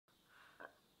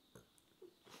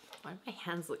Why do my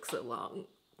hands look so long?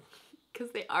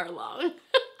 Because they are long.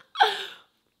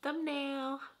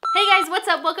 Thumbnail. Hey guys, what's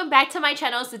up? Welcome back to my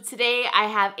channel. So today I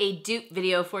have a dupe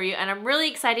video for you and I'm really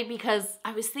excited because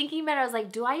I was thinking about it. I was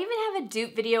like, do I even have a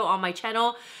dupe video on my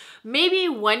channel? Maybe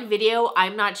one video,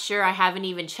 I'm not sure. I haven't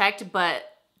even checked, but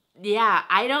yeah,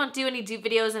 I don't do any dupe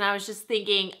videos and I was just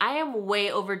thinking I am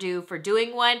way overdue for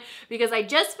doing one because I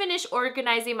just finished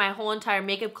organizing my whole entire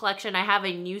makeup collection. I have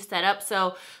a new setup,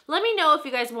 so let me know if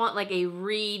you guys want like a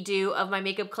redo of my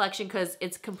makeup collection because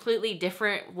it's completely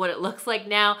different what it looks like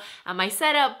now on my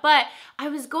setup. But I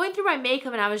was going through my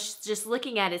makeup and I was just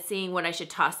looking at it, seeing what I should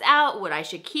toss out, what I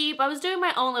should keep. I was doing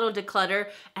my own little declutter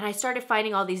and I started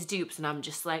finding all these dupes and I'm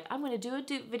just like, I'm gonna do a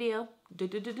dupe video.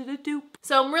 Dupe.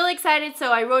 So I'm really excited.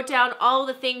 So I wrote down all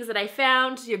the things that I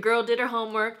found. Your girl did her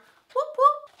homework. Whoop,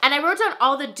 whoop. And I wrote down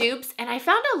all the dupes and I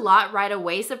found a lot right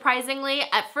away, surprisingly.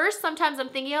 At first, sometimes I'm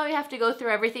thinking, oh, you have to go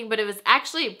through everything, but it was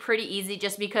actually pretty easy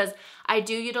just because I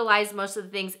do utilize most of the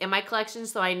things in my collection,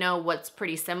 so I know what's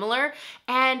pretty similar.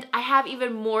 And I have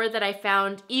even more that I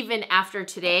found even after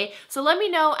today. So let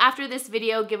me know after this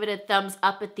video, give it a thumbs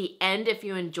up at the end if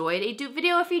you enjoyed a dupe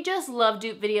video, if you just love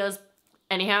dupe videos.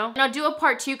 Anyhow, and I'll do a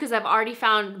part 2 because I've already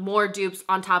found more dupes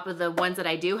on top of the ones that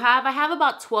I do have. I have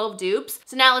about 12 dupes.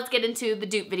 So now let's get into the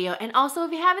dupe video. And also,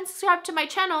 if you haven't subscribed to my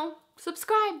channel,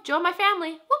 subscribe, join my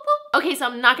family. Whoop, whoop. Okay, so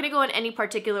I'm not gonna go in any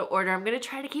particular order. I'm gonna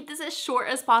try to keep this as short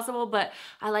as possible, but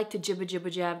I like to jibba jibba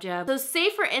jab jab. So say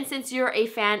for instance, you're a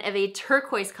fan of a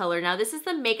turquoise color. Now this is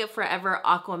the Makeup Forever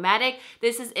Aquamatic.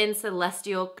 This is in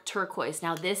Celestial Turquoise.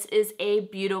 Now this is a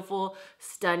beautiful,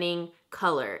 stunning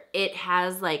color. It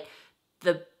has like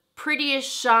the prettiest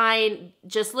shine.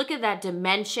 Just look at that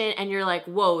dimension and you're like,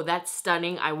 whoa, that's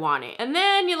stunning, I want it. And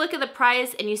then you look at the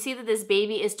price and you see that this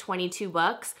baby is 22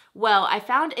 bucks. Well, I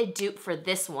found a dupe for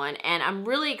this one and I'm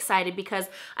really excited because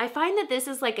I find that this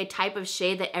is like a type of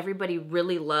shade that everybody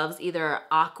really loves, either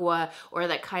aqua or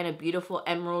that kind of beautiful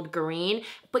emerald green,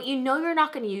 but you know you're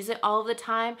not gonna use it all the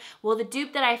time. Well, the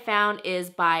dupe that I found is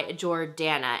by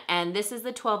Jordana and this is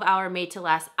the 12-hour Made to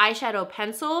Last eyeshadow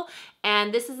pencil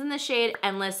and this is in the shade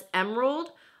Endless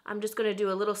Emerald. I'm just gonna do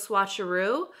a little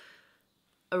swatcheroo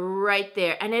right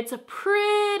there. And it's a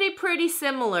pretty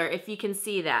similar, if you can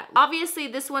see that. Obviously,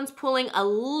 this one's pulling a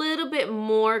little bit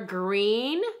more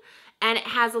green and it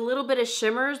has a little bit of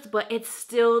shimmers, but it's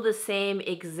still the same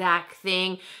exact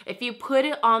thing. If you put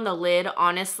it on the lid,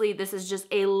 honestly, this is just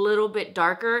a little bit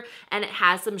darker and it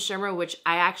has some shimmer, which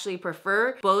I actually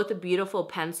prefer. Both beautiful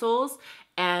pencils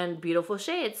and beautiful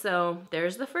shades. So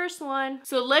there's the first one.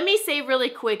 So let me say really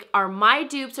quick, my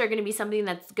dupes are gonna be something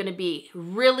that's gonna be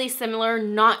really similar,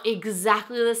 not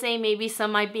exactly the same. Maybe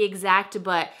some might be exact,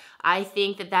 but I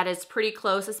think that that is pretty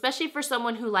close, especially for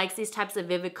someone who likes these types of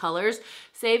vivid colors.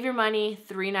 Save your money,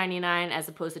 $3.99 as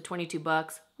opposed to 22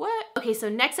 bucks. What? Okay, so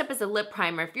next up is a lip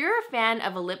primer. If you're a fan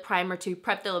of a lip primer to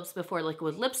prep the lips before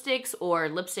liquid lipsticks or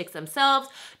lipsticks themselves,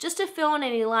 just to fill in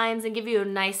any lines and give you a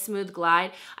nice smooth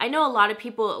glide. I know a lot of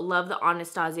people love the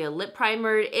Anastasia lip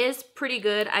primer. It is pretty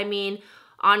good. I mean,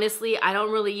 honestly, I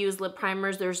don't really use lip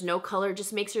primers. There's no color,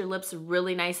 just makes your lips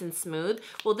really nice and smooth.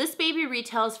 Well, this baby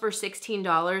retails for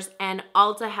 $16 and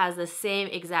Ulta has the same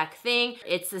exact thing.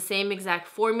 It's the same exact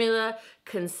formula,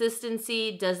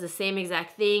 consistency, does the same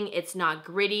exact thing. It's not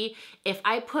gritty. If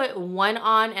I put one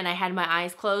on and I had my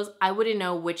eyes closed, I wouldn't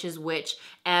know which is which.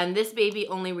 And this baby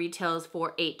only retails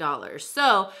for $8.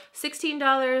 So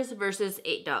 $16 versus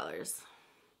 $8.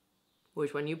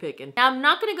 Which one you picking? Now, I'm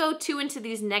not gonna go too into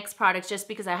these next products just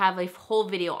because I have a whole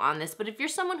video on this, but if you're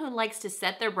someone who likes to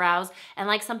set their brows and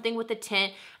like something with a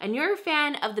tint, and you're a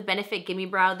fan of the Benefit Gimme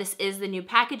Brow, this is the new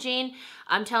packaging.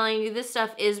 I'm telling you, this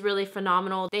stuff is really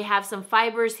phenomenal. They have some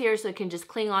fibers here so it can just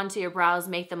cling onto your brows,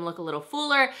 make them look a little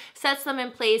fuller, sets them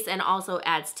in place, and also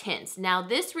adds tints. Now,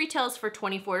 this retails for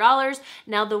 $24.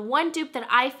 Now, the one dupe that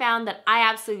I found that I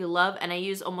absolutely love and I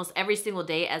use almost every single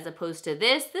day as opposed to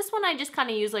this one I just kind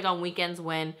of use like on weekends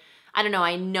when, I don't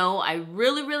know, I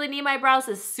really need my brows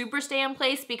to super stay in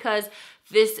place because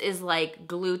this is like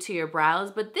glue to your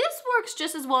brows, but this works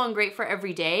just as well and great for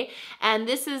every day. And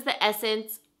this is the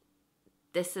Essence.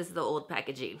 This is the old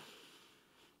packaging.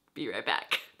 Be right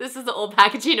back. This is the old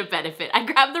packaging of Benefit. I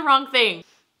grabbed the wrong thing.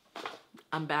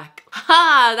 I'm back.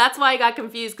 Ha! That's why I got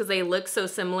confused because they look so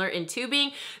similar in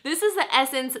tubing. This is the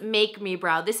Essence Make Me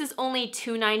Brow. This is only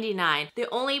 $2.99. The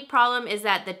only problem is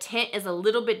that the tint is a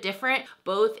little bit different.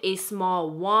 Both a small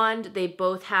wand. They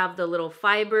both have the little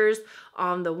fibers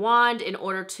on the wand in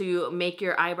order to make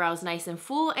your eyebrows nice and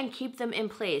full and keep them in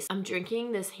place. I'm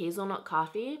drinking this hazelnut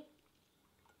coffee.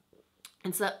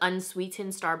 It's an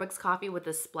unsweetened Starbucks coffee with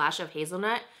a splash of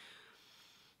hazelnut.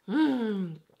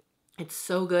 It's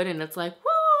so good and it's like, woo!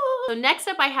 So next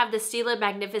up I have the Stila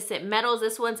Magnificent Metals.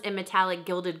 This one's in metallic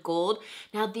gilded gold.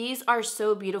 Now these are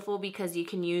so beautiful because you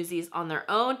can use these on their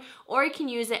own or you can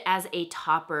use it as a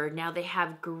topper. Now they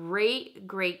have great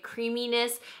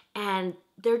creaminess and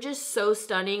they're just so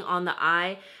stunning on the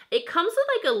eye. It comes with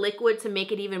like a liquid to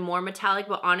make it even more metallic,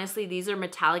 but honestly, these are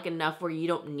metallic enough where you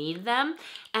don't need them.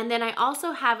 And then I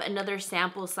also have another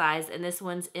sample size, and this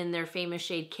one's in their famous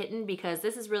shade Kitten because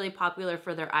this is really popular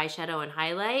for their eyeshadow and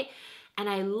highlight. And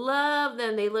I love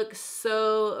them. They look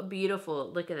so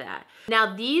beautiful. Look at that.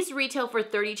 Now these retail for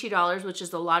 $32, which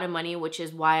is a lot of money, which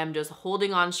is why I'm just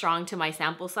holding on strong to my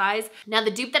sample size. Now the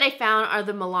dupe that I found are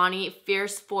the Milani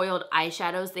Fierce Foiled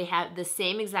Eyeshadows. They have the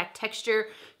same exact texture,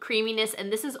 creaminess,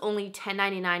 and this is only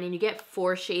 $10.99 and you get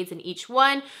 4 shades in each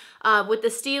one. With the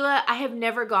Stila, I have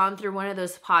never gone through one of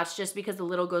those pots just because the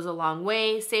little goes a long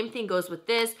way. Same thing goes with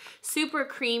this. Super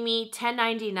creamy,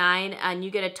 $10.99, and you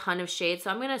get a ton of shades.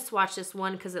 So I'm gonna swatch this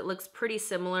one because it looks pretty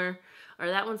similar. Or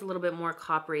that one's a little bit more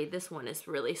coppery. This one is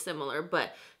really similar,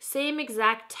 but same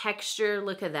exact texture.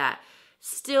 Look at that.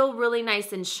 Still really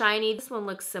nice and shiny. This one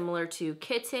looks similar to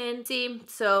Kitten. See,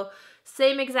 so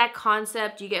same exact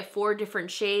concept. You get 4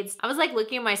 different shades. I was like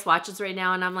looking at my swatches right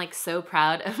now and I'm like so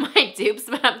proud of my dupes,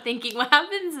 but I'm thinking what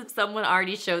happens if someone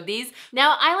already showed these?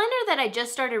 Now eyeliner that I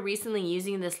just started recently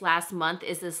using this last month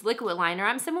is this liquid liner.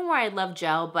 I'm someone where I love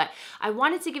gel, but I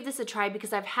wanted to give this a try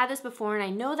because I've had this before and I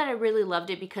know that I really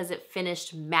loved it because it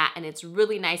finished matte and it's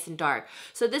really nice and dark.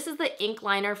 So this is the ink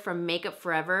liner from Makeup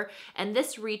Forever and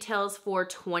this retails for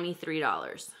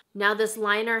 $23. Now this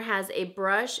liner has a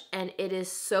brush and it is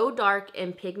so dark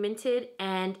and pigmented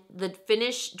and the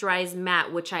finish dries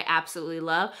matte, which I absolutely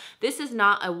love. This is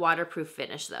not a waterproof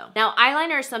finish though. Now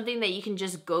eyeliner is something that you can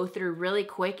just go through really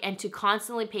quick, and to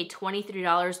constantly pay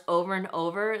 $23 over and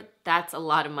over, that's a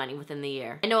lot of money within the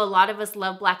year. I know a lot of us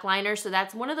love black liner, so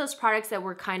that's one of those products that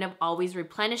we're kind of always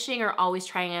replenishing or always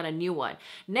trying out a new one.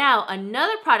 Now,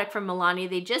 another product from Milani,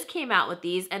 they just came out with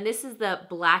these, and this is the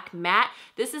Black Matte.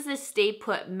 This is a Stay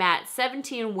Put Matte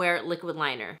 17 Wear Liquid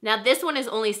Liner. Now, this one is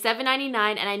only $7.99,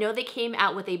 and I know they came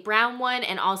out with a brown one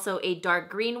and also a dark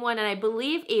green one, and I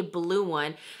believe a blue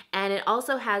one, and it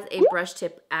also has a brush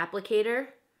tip applicator,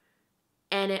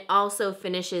 and it also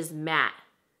finishes matte.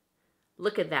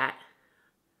 Look at that.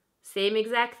 Same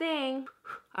exact thing.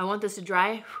 I want this to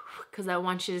dry because I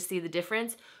want you to see the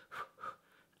difference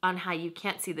on how you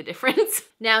can't see the difference.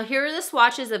 Now here are the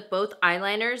swatches of both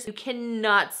eyeliners. You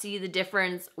cannot see the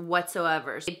difference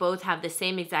whatsoever. They both have the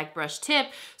same exact brush tip,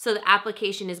 so the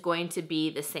application is going to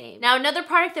be the same. Now another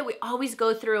product that we always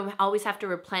go through and always have to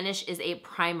replenish is a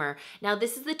primer. Now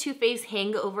this is the Too Faced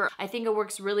Hangover. I think it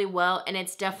works really well and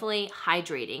it's definitely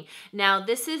hydrating. Now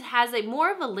this has a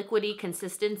more of a liquidy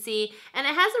consistency and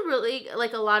it has a really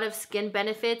like a lot of skin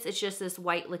benefits. It's just this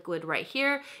white liquid right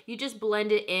here. You just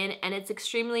blend it in and it's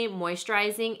extremely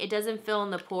moisturizing. It doesn't fill in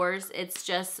the pores. It's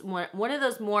just one of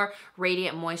those more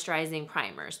radiant moisturizing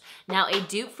primers. Now a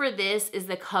dupe for this is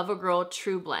the CoverGirl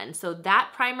True Blend. So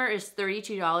that primer is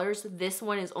 $32. This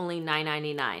one is only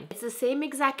 $9.99. It's the same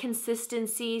exact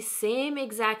consistency, same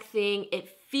exact thing.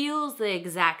 It feels the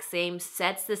exact same,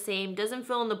 sets the same, doesn't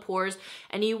fill in the pores,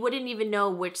 and you wouldn't even know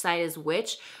which side is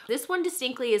which. This one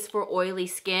distinctly is for oily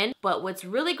skin, but what's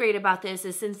really great about this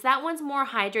is since that one's more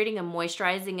hydrating and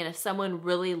moisturizing, and if someone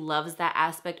really loves that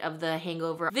aspect of the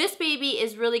hangover, this baby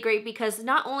is really great because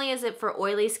not only is it for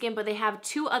oily skin, but they have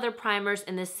 2 other primers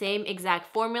in the same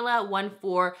exact formula, one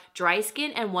for dry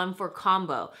skin and one for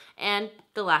combo. And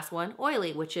the last one,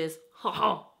 oily, which is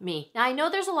me. Now I know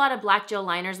there's a lot of black gel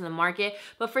liners in the market,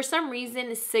 but for some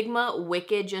reason Sigma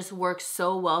Wicked just works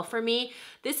so well for me.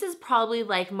 This is probably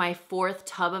like my 4th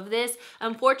tub of this.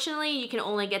 Unfortunately, you can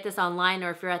only get this online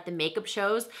or if you're at the makeup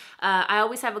shows. I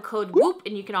always have a code WHOOP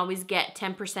and you can always get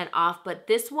 10% off, but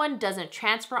this one doesn't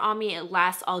transfer on me. It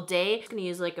lasts all day. I'm just gonna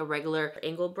use like a regular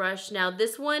angle brush. Now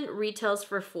this one retails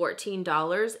for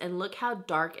 $14 and look how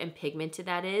dark and pigmented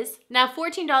that is. Now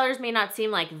 $14 may not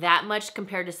seem like that much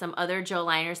compared to some other gel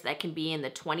liners that can be in the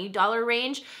 $20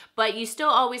 range, but you still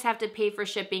always have to pay for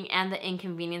shipping and the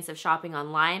inconvenience of shopping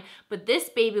online. But this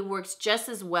baby works just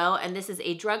as well, and this is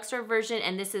a drugstore version,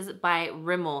 and this is by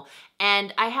Rimmel.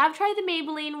 And I have tried the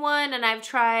Maybelline one, and I've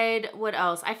tried, what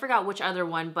else? I forgot which other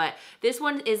one, but this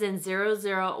one is in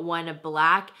 001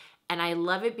 Black, and I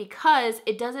love it because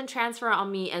it doesn't transfer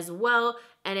on me as well,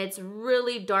 and it's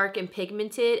really dark and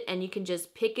pigmented, and you can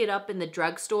just pick it up in the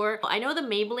drugstore. I know the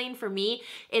Maybelline, for me,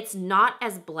 it's not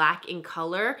as black in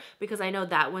color because I know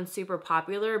that one's super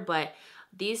popular, but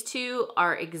These two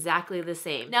are exactly the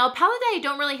same. Now, a palette that I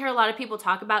don't really hear a lot of people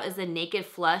talk about is the Naked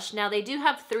Flush. Now, they do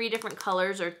have 3 different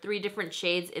colors or 3 different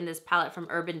shades in this palette from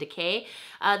Urban Decay.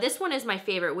 This one is my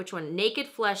favorite. Which one? Naked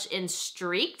Flush in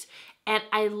Streaked. And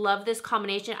I love this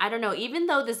combination. I don't know, even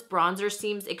though this bronzer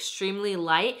seems extremely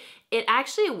light, it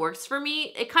actually works for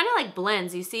me. It kind of like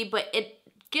blends, you see, but it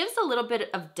gives a little bit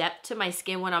of depth to my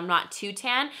skin when I'm not too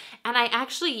tan, and I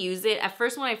actually use it. At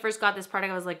first, when I first got this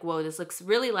product, I was like, whoa, this looks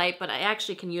really light, but I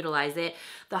actually can utilize it.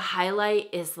 The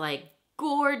highlight is like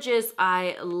gorgeous.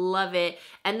 I love it.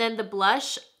 And then the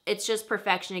blush, it's just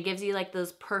perfection. It gives you like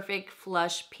those perfect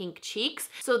flush pink cheeks.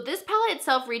 So this palette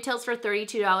itself retails for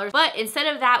 $32, but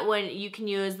instead of that one, you can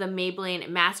use the Maybelline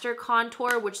Master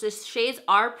Contour, which the shades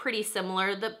are pretty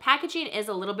similar. The packaging is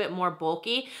a little bit more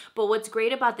bulky, but what's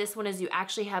great about this one is you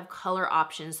actually have color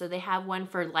options. So they have one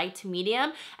for light to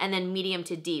medium and then medium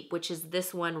to deep, which is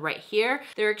this one right here.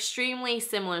 They're extremely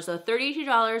similar. So $32,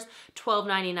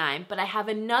 $12.99. But I have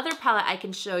another palette I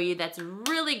can show you that's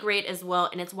really great as well,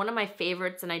 and it's one of my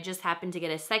favorites, and I just happened to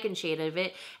get a second shade of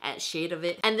it.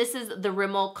 And this is the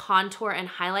Rimmel Contour and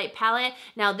Highlight Palette.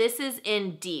 Now this is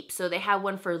in deep, so they have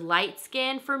one for light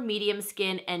skin, for medium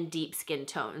skin, and deep skin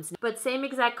tones. But same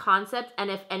exact concept,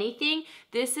 and if anything,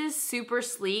 this is super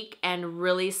sleek and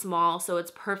really small, so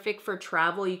it's perfect for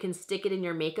travel. You can stick it in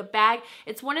your makeup bag.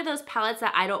 It's one of those palettes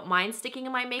that I don't mind sticking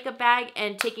in my makeup bag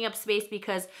and taking up space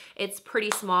because it's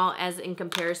pretty small as in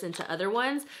comparison to other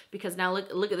ones. Because now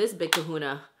look at this big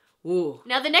kahuna. Ooh.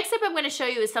 Now the next tip I'm going to show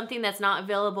you is something that's not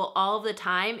available all of the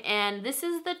time, and this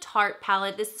is the Tarte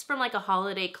palette. This is from like a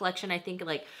holiday collection, I think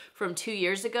like from 2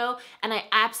 years ago, and I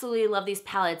absolutely love these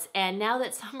palettes. And now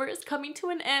that summer is coming to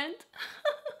an end,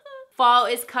 fall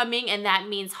is coming, and that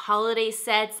means holiday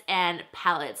sets and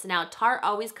palettes. Now Tarte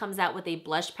always comes out with a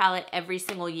blush palette every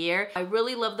single year. I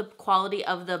really love the quality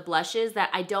of the blushes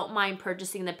that I don't mind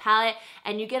purchasing the palette,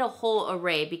 and you get a whole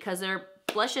array because they're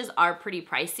blushes are pretty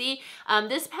pricey.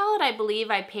 This palette, I believe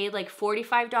I paid like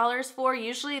 $45 for.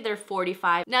 Usually they're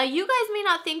 $45. Now you guys may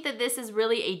not think that this is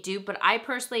really a dupe, but I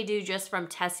personally do just from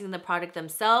testing the product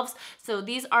themselves. So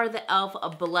these are the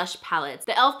e.l.f. blush palettes.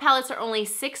 The e.l.f. palettes are only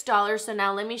 $6. So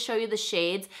now let me show you the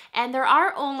shades. And there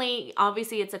are only,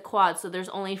 obviously it's a quad, so there's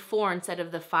only 4 instead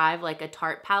of the 5 like a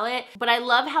Tarte palette. But I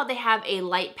love how they have a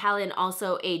light palette and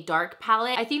also a dark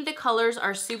palette. I think the colors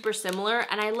are super similar,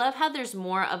 and I love how there's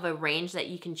more of a range that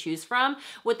you can choose from.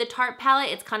 With the Tarte palette,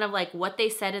 it's kind of like what they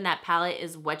said in that palette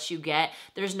is what you get.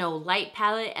 There's no light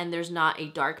palette and there's not a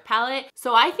dark palette.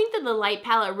 So I think that the light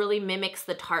palette really mimics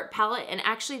the Tarte palette, and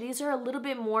actually these are a little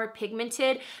bit more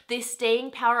pigmented. The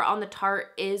staying power on the Tarte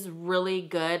is really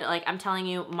good. Like I'm telling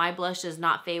you, my blush does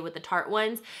not fade with the Tarte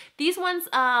ones. These ones,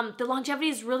 the longevity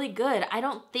is really good. I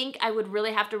don't think I would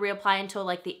really have to reapply until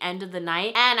like the end of the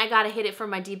night, and I gotta hit it for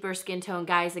my deeper skin tone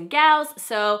guys and gals.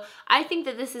 So I think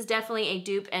that this is definitely a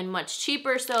dupe and much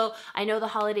cheaper. So I know the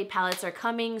holiday palettes are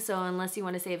coming, so unless you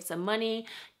want to save some money,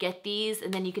 get these,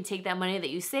 and then you can take that money that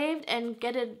you saved and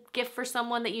get a gift for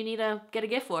someone that you need to get a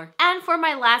gift for. And for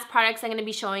my last products, I'm going to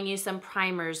be showing you some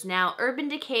primers. Now Urban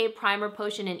Decay Primer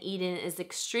Potion in Eden is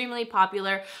extremely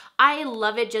popular. I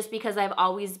love it just because I've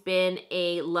always been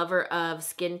a lover of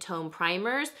skin tone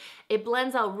primers. It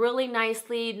blends out really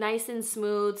nicely, nice and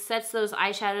smooth, sets those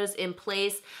eyeshadows in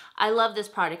place. I love this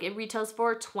product. It retails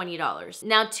for $20.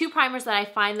 Now, 2 primers that I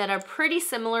find that are pretty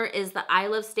similar is the I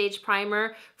Love Stage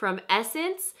Primer from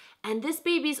Essence. And this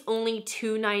baby's only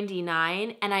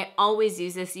 $2.99, and I always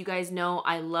use this. You guys know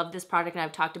I love this product and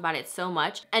I've talked about it so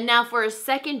much. And now for a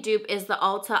second dupe is the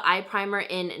Ulta Eye Primer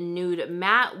in Nude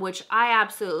Matte, which I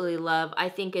absolutely love. I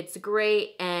think it's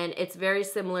great, and it's very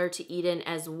similar to Eden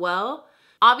as well.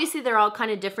 Obviously, they're all kind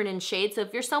of different in shade, so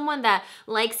if you're someone that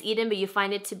likes Eden but you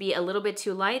find it to be a little bit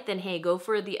too light, then hey, go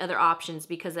for the other options,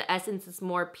 because the Essence is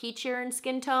more peachier in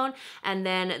skin tone, and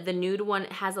then the Nude one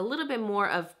has a little bit more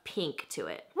of pink to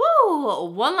it.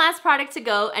 Woo! One last product to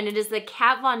go, and it is the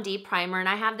Kat Von D Primer, and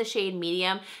I have the shade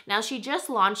Medium. Now, she just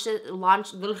launched it, so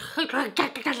last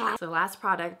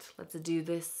product, let's do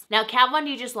this. Now, Kat Von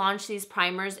D just launched these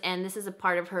primers, and this is a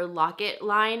part of her Locket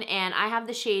line, and I have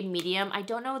the shade Medium. I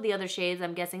don't know the other shades.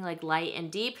 I'm guessing like light and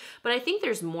deep, but I think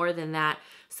there's more than that.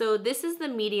 So this is the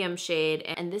medium shade,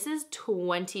 and this is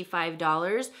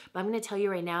 $25, but I'm gonna tell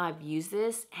you right now, I've used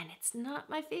this and it's not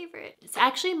my favorite. It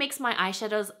actually makes my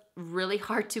eyeshadows really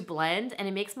hard to blend, and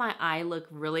it makes my eye look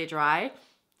really dry.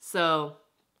 So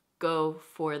go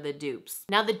for the dupes.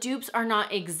 Now the dupes are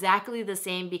not exactly the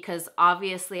same because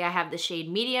obviously I have the shade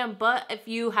medium, but if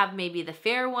you have maybe the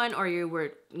fair one or you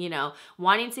were, you know,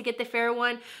 wanting to get the fair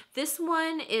one, this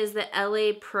one is the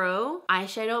LA Pro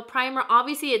eyeshadow primer.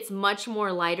 Obviously it's much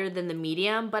more lighter than the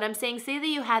medium, but I'm saying say that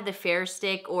you had the fair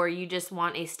stick or you just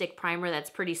want a stick primer that's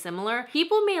pretty similar.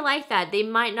 People may like that. They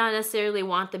might not necessarily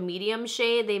want the medium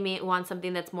shade. They may want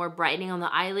something that's more brightening on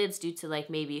the eyelids due to like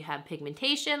maybe you have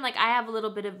pigmentation. Like I have a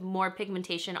little bit of more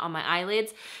pigmentation on my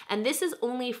eyelids, and this is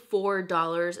only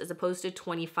 $4 as opposed to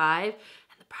 $25, and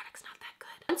the product's not that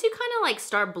good. Once you kind of like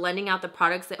start blending out the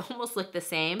products, they almost look the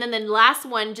same. And then the last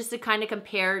one, just to kind of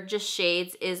compare just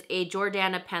shades, is a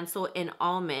Jordana pencil in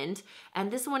almond,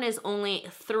 and this one is only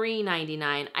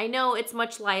 $3.99. I know it's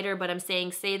much lighter, but I'm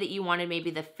saying say that you wanted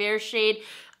maybe the fair shade,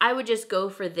 I would just go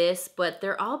for this, but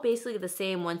they're all basically the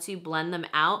same once you blend them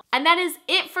out. And that is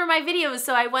it for my videos.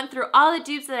 So I went through all the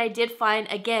dupes that I did find.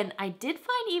 Again, I did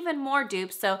find even more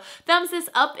dupes, so thumbs this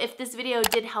up if this video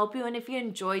did help you, and if you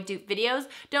enjoy dupe videos,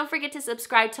 don't forget to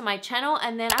subscribe to my channel,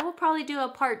 and then I will probably do a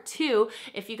part 2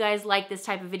 if you guys like this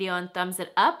type of video and thumbs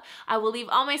it up. I will leave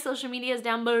all my social medias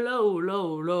down below,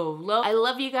 I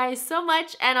love you guys so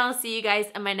much, and I'll see you guys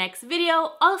in my next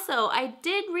video. Also, I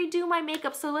did redo my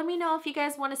makeup, so let me know if you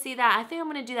guys want to see that. I think I'm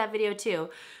gonna do that video too.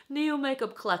 New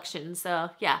makeup collection.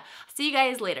 So yeah, see you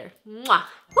guys later. Mwah.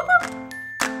 Whoop, whoop.